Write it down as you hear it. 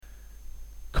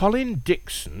Colin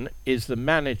Dixon is the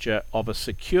manager of a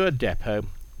secure depot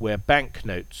where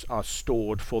banknotes are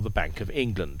stored for the Bank of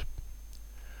England.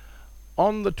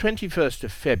 On the 21st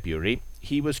of February,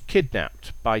 he was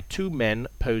kidnapped by two men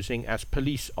posing as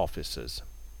police officers.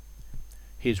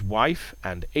 His wife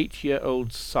and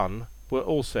 8-year-old son were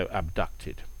also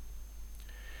abducted.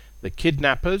 The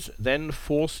kidnappers then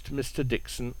forced Mr.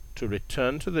 Dixon to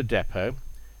return to the depot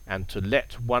and to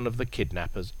let one of the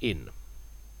kidnappers in.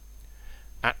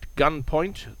 At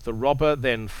gunpoint, the robber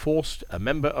then forced a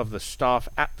member of the staff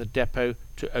at the depot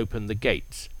to open the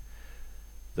gates.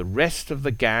 The rest of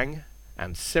the gang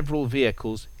and several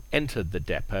vehicles entered the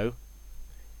depot.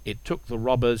 It took the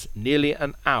robbers nearly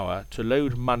an hour to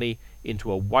load money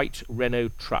into a white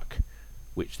Renault truck,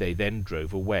 which they then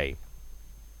drove away.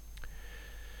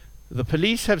 The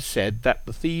police have said that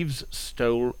the thieves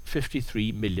stole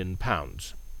 £53 million.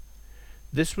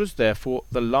 This was therefore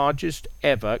the largest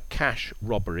ever cash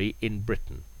robbery in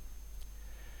Britain.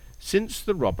 Since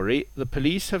the robbery, the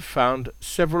police have found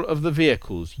several of the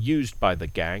vehicles used by the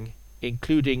gang,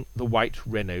 including the white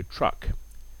Renault truck.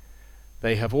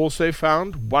 They have also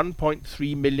found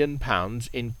 £1.3 million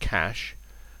in cash,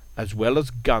 as well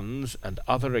as guns and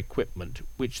other equipment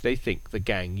which they think the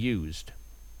gang used.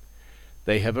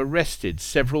 They have arrested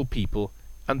several people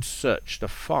and searched a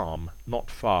farm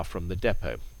not far from the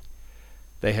depot.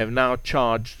 They have now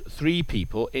charged 3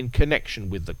 people in connection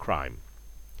with the crime.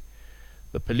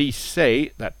 The police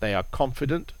say that they are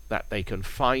confident that they can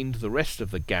find the rest of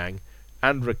the gang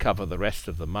and recover the rest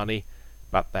of the money,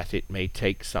 but that it may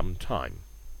take some time.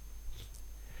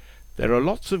 There are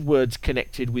lots of words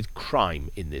connected with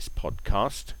crime in this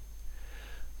podcast.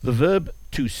 The verb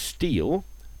to steal,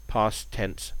 past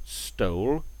tense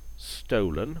stole,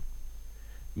 stolen,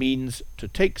 means to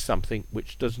take something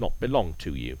which does not belong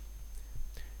to you.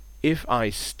 If I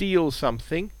steal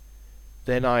something,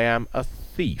 then I am a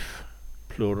thief,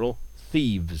 plural,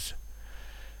 thieves,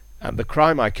 and the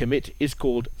crime I commit is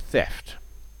called theft.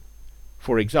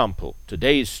 For example,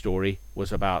 today's story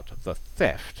was about the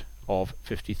theft of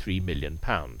 £53 million.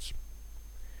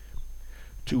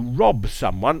 To rob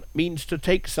someone means to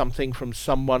take something from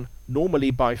someone,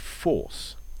 normally by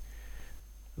force.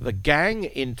 The gang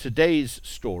in today's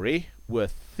story were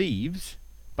thieves,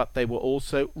 but they were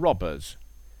also robbers.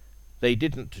 They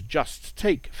didn't just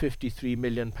take £53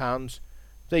 million,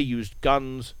 they used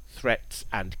guns, threats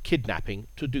and kidnapping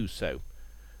to do so.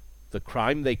 The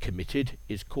crime they committed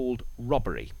is called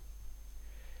robbery.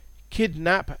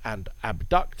 Kidnap and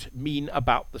abduct mean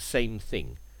about the same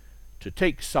thing, to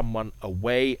take someone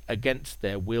away against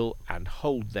their will and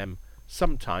hold them,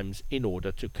 sometimes in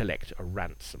order to collect a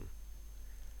ransom.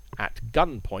 At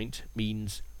gunpoint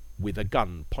means with a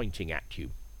gun pointing at you.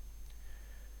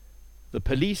 The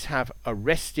police have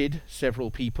arrested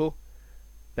several people.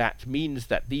 That means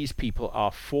that these people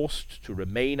are forced to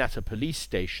remain at a police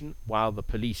station while the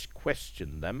police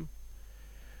question them.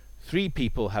 3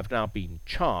 people have now been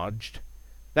charged.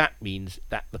 That means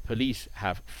that the police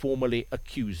have formally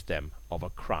accused them of a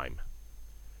crime.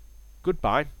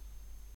 Goodbye.